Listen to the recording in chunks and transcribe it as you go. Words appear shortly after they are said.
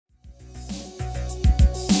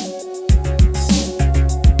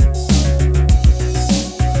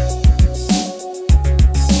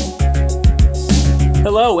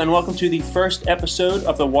Hello, and welcome to the first episode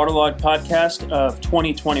of the Waterlogged Podcast of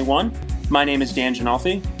 2021. My name is Dan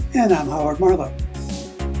Ginolfi. And I'm Howard Marlowe.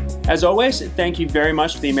 As always, thank you very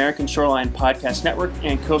much to the American Shoreline Podcast Network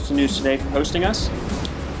and Coastal News Today for hosting us.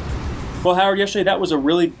 Well, Howard, yesterday that was a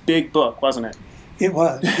really big book, wasn't it? It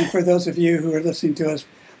was. And for those of you who are listening to us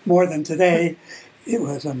more than today, it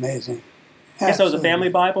was amazing. I guess that was a family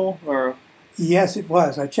Bible, or? Yes, it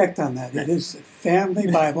was. I checked on that. It is a family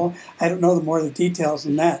Bible. I don't know more of the details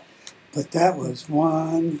than that, but that was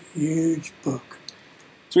one huge book.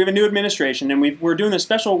 So we have a new administration, and we're doing a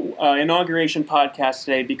special inauguration podcast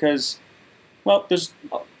today because, well, there's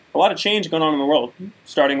a lot of change going on in the world,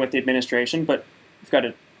 starting with the administration, but we've got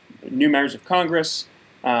new members of Congress,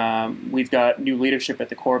 we've got new leadership at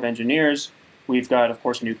the Corps of Engineers, we've got, of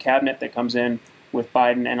course, a new cabinet that comes in with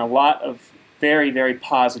Biden, and a lot of very, very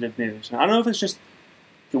positive news. Now, I don't know if it's just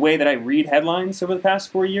the way that I read headlines over the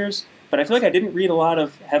past 4 years, but I feel like I didn't read a lot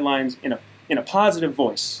of headlines in a positive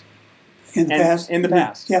voice. In the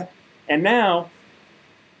past. Yeah. And now,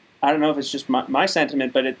 I don't know if it's just my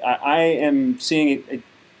sentiment, but I am seeing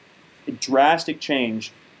a drastic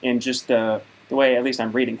change in just the way, at least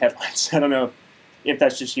I'm reading headlines. I don't know if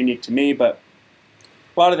that's just unique to me, but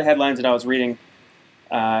a lot of the headlines that I was reading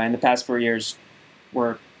in the past 4 years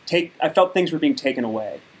I felt things were being taken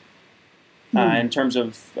away in terms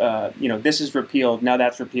of, this is repealed, now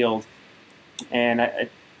that's repealed. And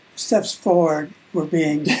steps forward were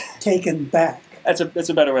being taken back. That's a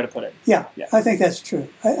better way to put it. Yeah. I think that's true.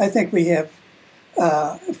 I think we have,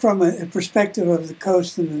 from a perspective of the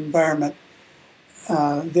coast and the environment,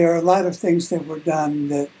 there are a lot of things that were done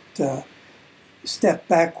that step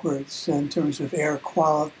backwards in terms of air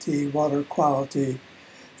quality, water quality,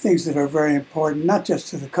 things that are very important, not just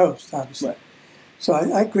to the coast, obviously. Right. So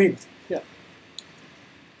I agree with you. Yeah.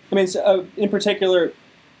 I mean, in particular,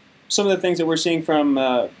 some of the things that we're seeing from,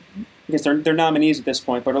 I guess they're nominees at this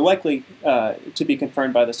point, but are likely to be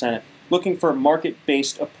confirmed by the Senate, looking for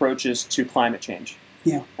market-based approaches to climate change.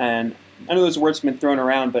 Yeah. And I know those words have been thrown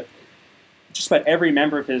around, but just about every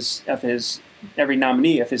member every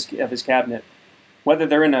nominee of his cabinet, whether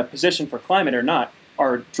they're in a position for climate or not,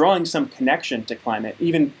 are drawing some connection to climate.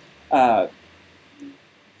 Even Janet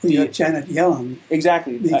Yellen,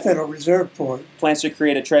 exactly, the Federal Reserve Board, plans to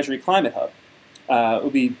create a Treasury climate hub. It will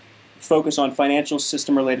be focused on financial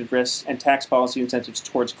system-related risks and tax policy incentives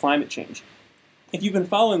towards climate change. If you've been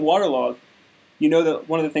following Waterlog, you know that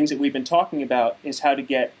one of the things that we've been talking about is how to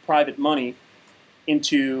get private money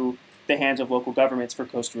into the hands of local governments for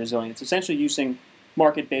coastal resilience, essentially using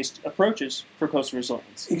market-based approaches for coastal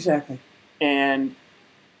resilience. Exactly. And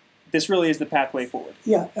this really is the pathway forward.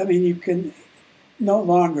 Yeah, I mean, you can no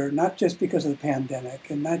longer, not just because of the pandemic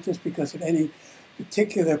and not just because of any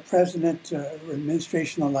particular president or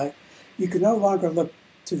administration alike, you can no longer look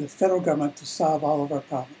to the federal government to solve all of our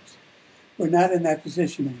problems. We're not in that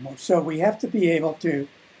position anymore. So we have to be able to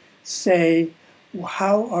say,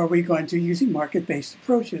 how are we going to using market-based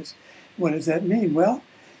approaches? What does that mean? Well,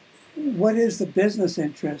 what is the business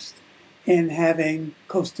interest in having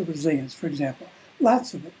coastal resilience, for example?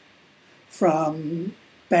 Lots of it. From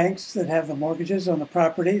banks that have the mortgages on the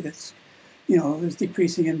property that's, is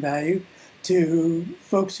decreasing in value, to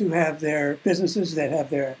folks who have their businesses that have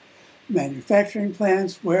their manufacturing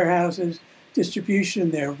plants, warehouses,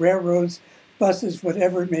 distribution, their railroads, buses,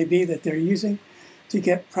 whatever it may be that they're using to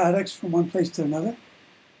get products from one place to another.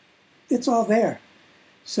 It's all there.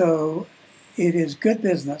 So it is good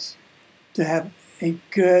business to have a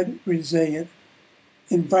good, resilient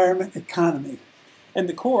environment economy. And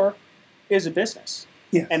the Corps is a business.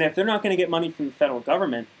 Yes. And if they're not going to get money from the federal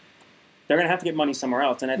government, they're going to have to get money somewhere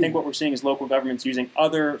else. And I think what we're seeing is local governments using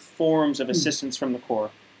other forms of assistance from the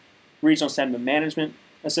Corps. Regional sediment management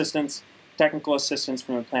assistance, technical assistance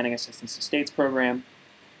from the Planning Assistance to States program.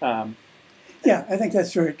 Yeah, I think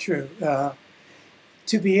that's very true.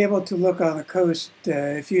 To be able to look on the coast,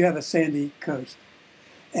 if you have a sandy coast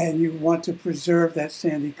and you want to preserve that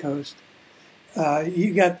sandy coast,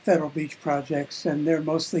 you got federal beach projects, and they're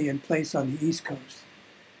mostly in place on the East Coast.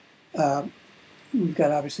 We've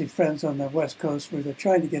got obviously friends on the West Coast where they're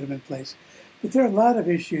trying to get them in place. But there are a lot of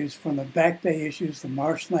issues, from the back bay issues, the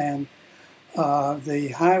marshland,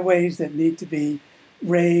 the highways that need to be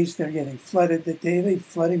raised, they're getting flooded, the daily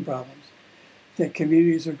flooding problems that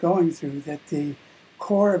communities are going through, that the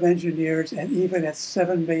Corps of Engineers, and even at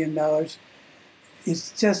 $7 billion,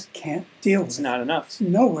 just can't deal with. It's not enough. It's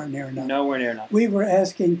nowhere near enough. Nowhere near enough. We were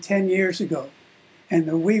asking 10 years ago, and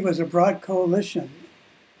the we was a broad coalition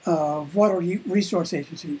of water resource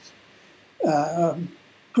agencies,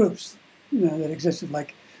 groups that existed,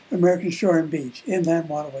 like American Shore and Beach, Inland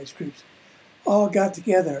Waterways groups, all got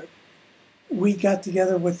together. We got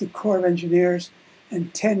together with the Corps of Engineers,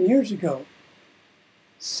 and 10 years ago,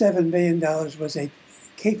 $7 billion was a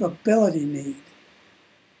capability need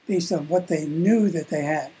based on what they knew that they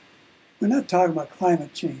had. We're not talking about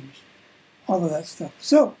climate change, all of that stuff.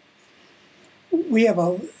 So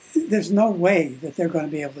there's no way that they're going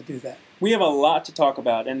to be able to do that. We have a lot to talk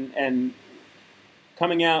about, and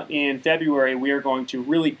coming out in February, we are going to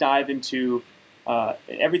really dive into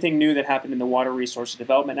everything new that happened in the Water Resources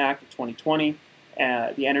Development Act of 2020,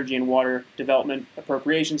 the Energy and Water Development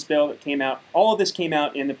Appropriations Bill that came out. All of this came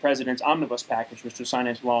out in the President's Omnibus Package, which was signed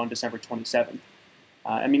into law on December 27th.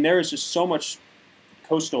 I mean, there is just so much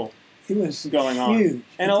coastal going on.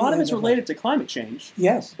 And a lot of it's related to climate change.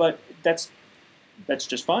 Yes. But that's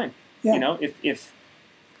just fine. Yeah. You know, if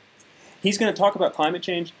he's going to talk about climate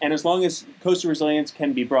change, and as long as coastal resilience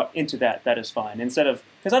can be brought into that, that is fine. Instead of,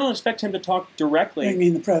 because I don't expect him to talk directly. You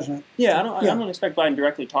mean the president? Yeah, I don't expect Biden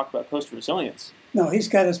directly to talk about coastal resilience. No, he's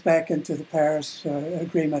got us back into the Paris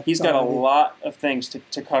Agreement. He's got a lot of things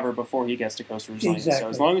to cover before he gets to coastal resilience. Exactly. So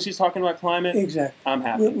as long as he's talking about climate, exactly. I'm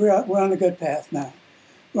happy. We're on a good path now.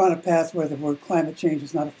 We're on a path where the word climate change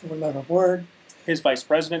is not a four-letter word. His vice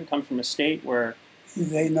president comes from a state where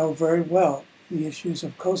they know very well the issues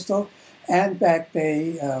of coastal and back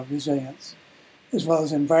bay resilience, as well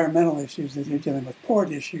as environmental issues that they're dealing with,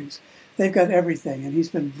 port issues. They've got everything, and he's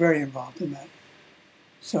been very involved in that.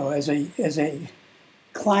 So as a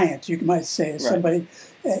client, you might say, as somebody,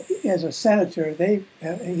 as a senator,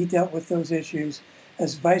 he dealt with those issues.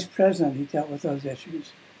 As vice president, he dealt with those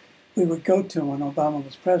issues. We would go to him when Obama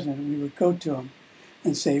was president, we would go to him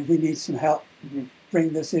and say, we need some help. Mm-hmm.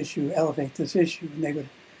 Bring this issue, elevate this issue, and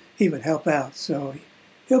he would help out. So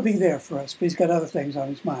he'll be there for us, but he's got other things on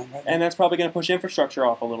his mind right now. And that's probably going to push infrastructure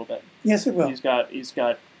off a little bit. Yes, it will. He's got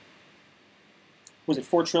was it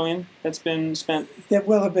 $4 trillion that's been spent? That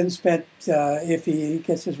will have been spent if he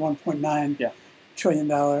gets his $1.9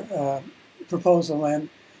 trillion proposal in.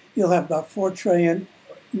 You'll have about $4 trillion,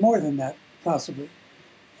 more than that possibly,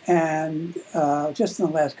 and just in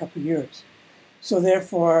the last couple of years. So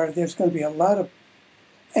therefore, there's going to be a lot of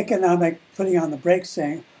economic putting on the brakes,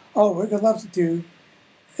 saying, "Oh, we're going to love to do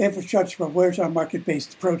infrastructure, but where's our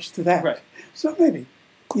market-based approach to that?" Right. So maybe,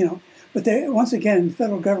 but once again, the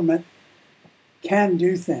federal government can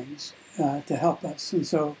do things to help us, and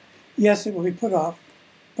so yes, it will be put off,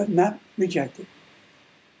 but not rejected.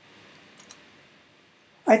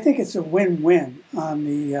 I think it's a win-win on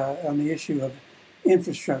the issue of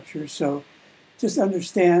infrastructure. So just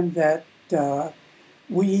understand that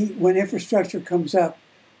when infrastructure comes up,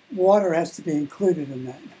 water has to be included in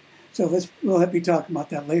that. So we'll be talking about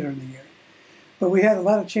that later in the year. But we had a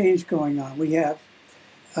lot of change going on. We have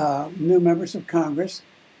new members of Congress.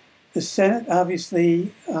 The Senate,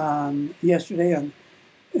 obviously, yesterday on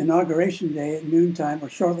Inauguration Day at noontime or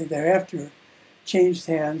shortly thereafter, changed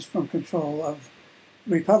hands from control of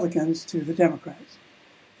Republicans to the Democrats.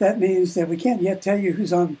 That means that we can't yet tell you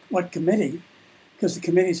who's on what committee, because the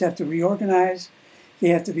committees have to reorganize. They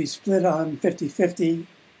have to be split on 50-50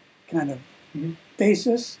 kind of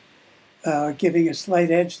basis, giving a slight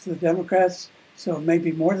edge to the Democrats, so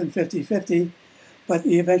maybe more than 50-50, but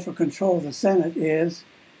the eventual control of the Senate is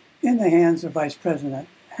in the hands of Vice President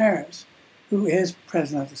Harris, who is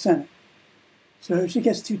President of the Senate. So she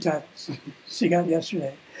gets 2 titles. She got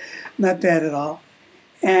yesterday. Not bad at all.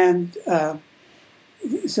 And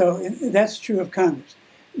so that's true of Congress.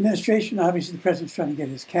 Administration, obviously the President's trying to get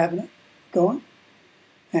his cabinet going,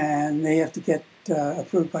 and they have to get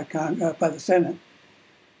approved by the Senate.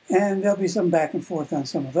 And there'll be some back and forth on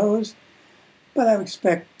some of those, but I would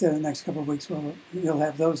expect the next couple of weeks we'll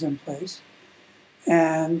have those in place.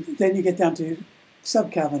 And then you get down to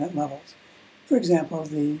sub-cabinet levels. For example,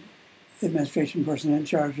 the administration person in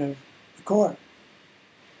charge of the Corps.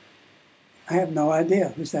 I have no idea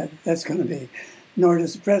who's that's going to be, nor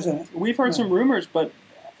does the President. We've heard some rumors, but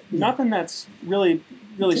nothing that's really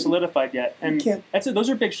solidified yet. And that's it. Those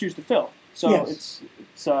are big shoes to fill. So yes.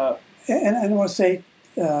 it's and I want to say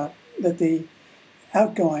that the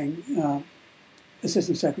outgoing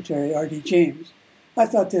Assistant Secretary, R.D. James, I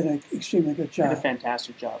thought did an extremely good job. Did a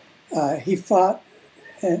fantastic job. He fought,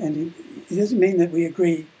 and it doesn't mean that we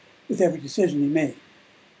agree with every decision he made.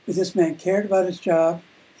 But this man cared about his job.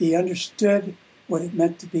 He understood what it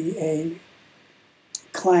meant to be a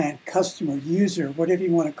client, customer, user, whatever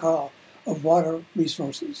you want to call, of water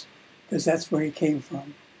resources, because that's where he came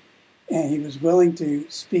from. And he was willing to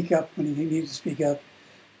speak up when he needed to speak up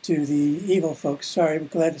to the evil folks. Sorry, we're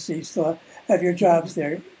glad to see you still have your jobs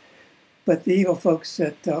there. But the evil folks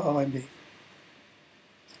at OMB.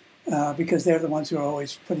 because they're the ones who are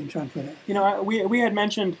always putting Trump in it. We had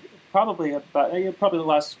mentioned probably the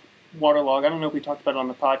last waterlog. I don't know if we talked about it on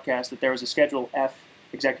the podcast that there was a Schedule F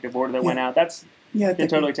executive order that went out. That's been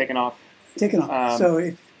totally taken off. Taken off. So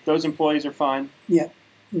if those employees are fine. Yeah,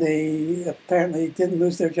 they apparently didn't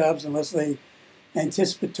lose their jobs unless they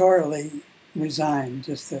anticipatorily resigned,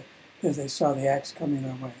 just because they saw the axe coming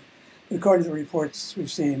their way. But according to the reports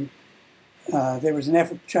we've seen, there was an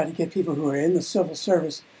effort to try to get people who are in the civil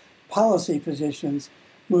service policy positions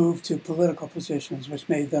moved to political positions, which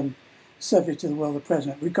made them subject to the will of the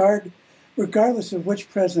president. Regardless of which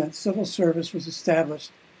president, civil service was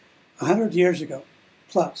established 100 years ago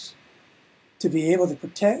plus to be able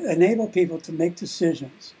to enable people to make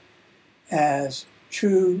decisions as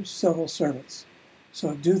true civil servants.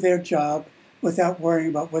 So do their job without worrying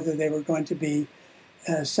about whether they were going to be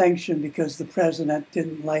sanctioned because the president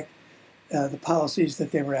didn't like the policies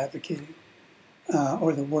that they were advocating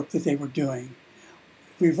or the work that they were doing.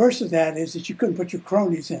 The reverse of that is that you couldn't put your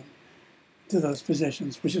cronies in to those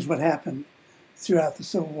positions, which is what happened throughout the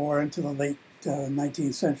Civil War into the late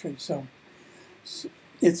 19th century. So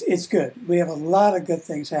it's good. We have a lot of good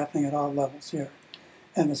things happening at all levels here.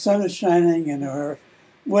 And the sun is shining, and our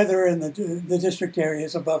weather in the district area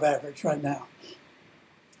is above average right now.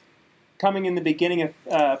 Coming in the beginning of,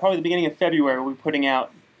 probably the beginning of February, we'll be putting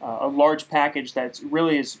out a large package that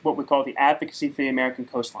really is what we call the Advocacy for the American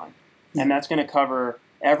Coastline. Yeah. And that's going to cover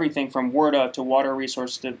everything from WRDA to water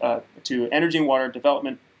resource to energy and water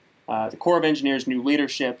development, the Corps of Engineers' new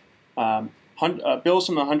leadership, bills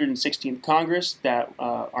from the 116th Congress that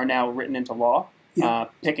are now written into law,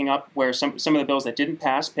 picking up where some of the bills that didn't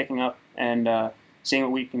pass, picking up and seeing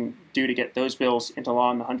what we can do to get those bills into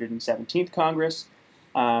law in the 117th Congress.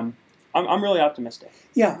 I'm really optimistic.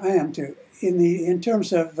 Yeah, I am too. In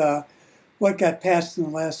terms of what got passed in the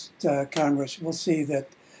last Congress, we'll see that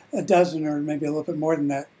a dozen or maybe a little bit more than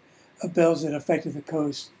that of bills that affected the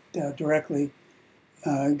coast directly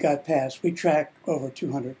got passed. We track over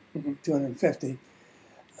 200, 250.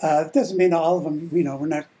 It doesn't mean all of them, we're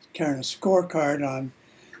not carrying a scorecard on,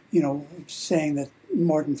 saying that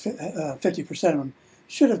more than 50% of them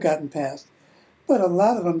should have gotten passed. But a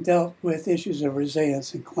lot of them dealt with issues of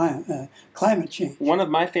resilience and climate change. One of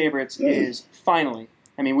my favorites is finally,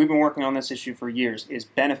 we've been working on this issue for years, is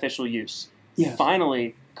beneficial use. Yes.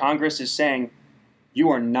 Finally, Congress is saying, you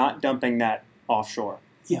are not dumping that offshore.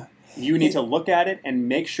 Yeah. You need to look at it and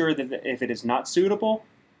make sure that if it is not suitable,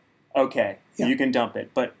 okay, you can dump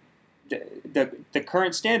it. But the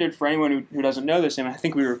current standard, for anyone who doesn't know this, and I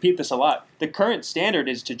think we repeat this a lot, the current standard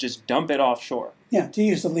is to just dump it offshore. Yeah, to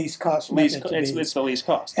use the least cost method. It's the least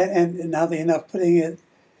cost. And now enough, putting it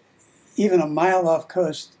even a mile off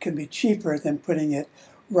coast can be cheaper than putting it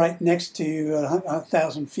right next to you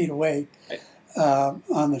 1,000 feet away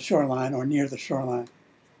on the shoreline or near the shoreline.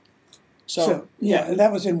 So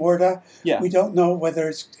that was in WRDA. Yeah. We don't know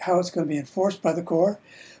how it's going to be enforced by the Corps,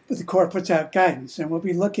 but the Corps puts out guidance, and we'll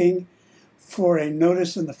be looking for a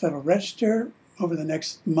notice in the Federal Register over the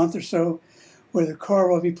next month or so, where the Corps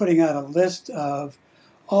will be putting out a list of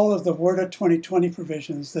all of the WRDA 2020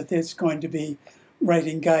 provisions that it's going to be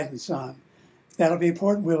writing guidance on. That'll be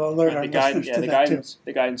important. We'll alert our listeners to that too.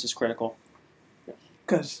 The guidance is critical.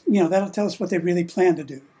 Because that'll tell us what they really plan to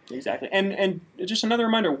do. Exactly, and just another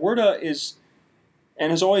reminder: WRDA is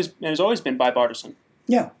and has always been bipartisan.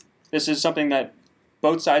 Yeah, this is something that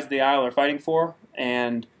both sides of the aisle are fighting for,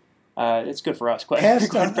 and it's good for us. Quite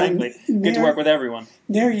frankly, good to work with everyone.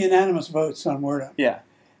 Near unanimous votes on WRDA. Yeah,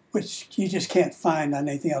 which you just can't find on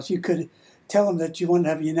anything else. You could tell them that you want to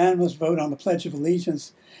have a unanimous vote on the Pledge of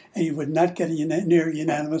Allegiance, and you would not get a near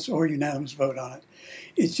unanimous or unanimous vote on it.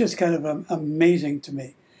 It's just kind of amazing to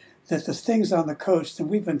me that the things on the coast, and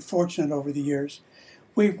we've been fortunate over the years,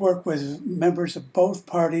 we've worked with members of both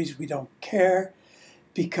parties. We don't care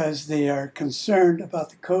because they are concerned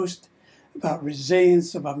about the coast, about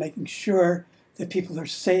resilience, about making sure that people are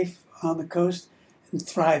safe on the coast and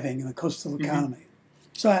thriving in the coastal economy.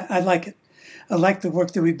 So I like it. I like the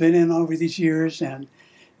work that we've been in over these years, and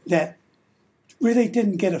that really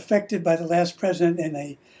didn't get affected by the last president in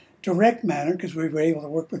a direct manner because we were able to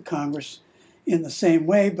work with Congress in the same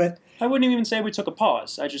way. But I wouldn't even say we took a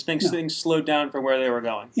pause. I just think things slowed down from where they were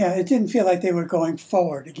going. Yeah, it didn't feel like they were going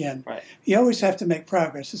forward again. Right. You always have to make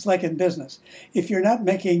progress. It's like in business. If you're not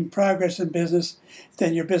making progress in business,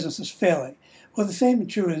 then your business is failing. Well, the same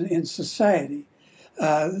is true in society.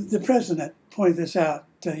 The president pointed this out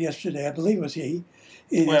yesterday. I believe it was he.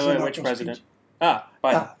 Which president? Speech.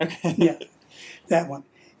 Biden. Okay. Yeah, that one.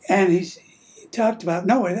 And he talked about,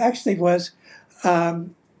 it actually was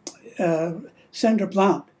Senator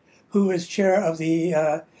Blount, who is chair of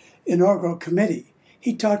the inaugural committee,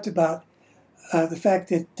 he talked about the fact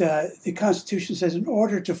that the Constitution says in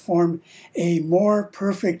order to form a more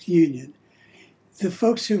perfect union, the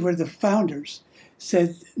folks who were the founders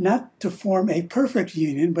said not to form a perfect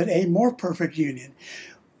union, but a more perfect union.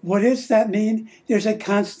 What does that mean? There's a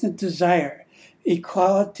constant desire,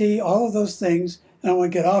 equality, all of those things. I don't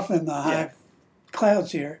want to get off in the high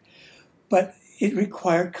clouds here, but it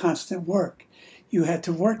required constant work. You had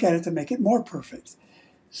to work at it to make it more perfect.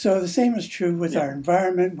 So the same is true with our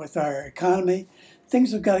environment, with our economy.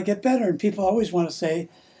 Things have got to get better, and people always want to say,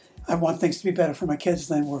 I want things to be better for my kids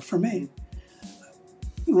than they were for me.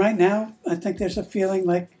 Right now, I think there's a feeling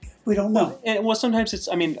like we don't know. Well, sometimes it's,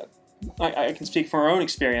 I can speak from our own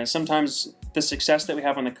experience. Sometimes the success that we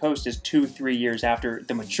have on the coast is 2-3 years after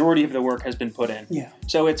the majority of the work has been put in. Yeah.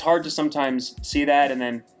 So it's hard to sometimes see that, and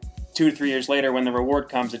then 2 to 3 years later, when the reward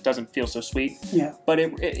comes, it doesn't feel so sweet. Yeah. But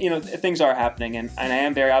things are happening, and I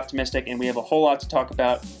am very optimistic, and we have a whole lot to talk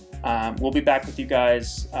about. We'll be back with you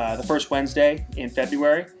guys the first Wednesday in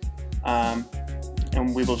February,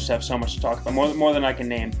 and we will just have so much to talk about, more than I can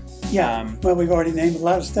name. Yeah. Well, we've already named a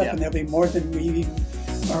lot of stuff, and there'll be more than we even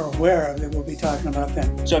are aware of that we'll be talking about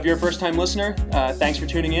then. So if you're a first-time listener, thanks for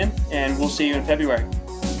tuning in, and we'll see you in February.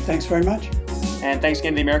 Thanks very much. And thanks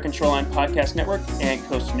again to the American Shoreline Podcast Network and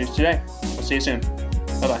Coastal News Today. We'll see you soon.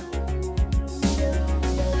 Bye-bye.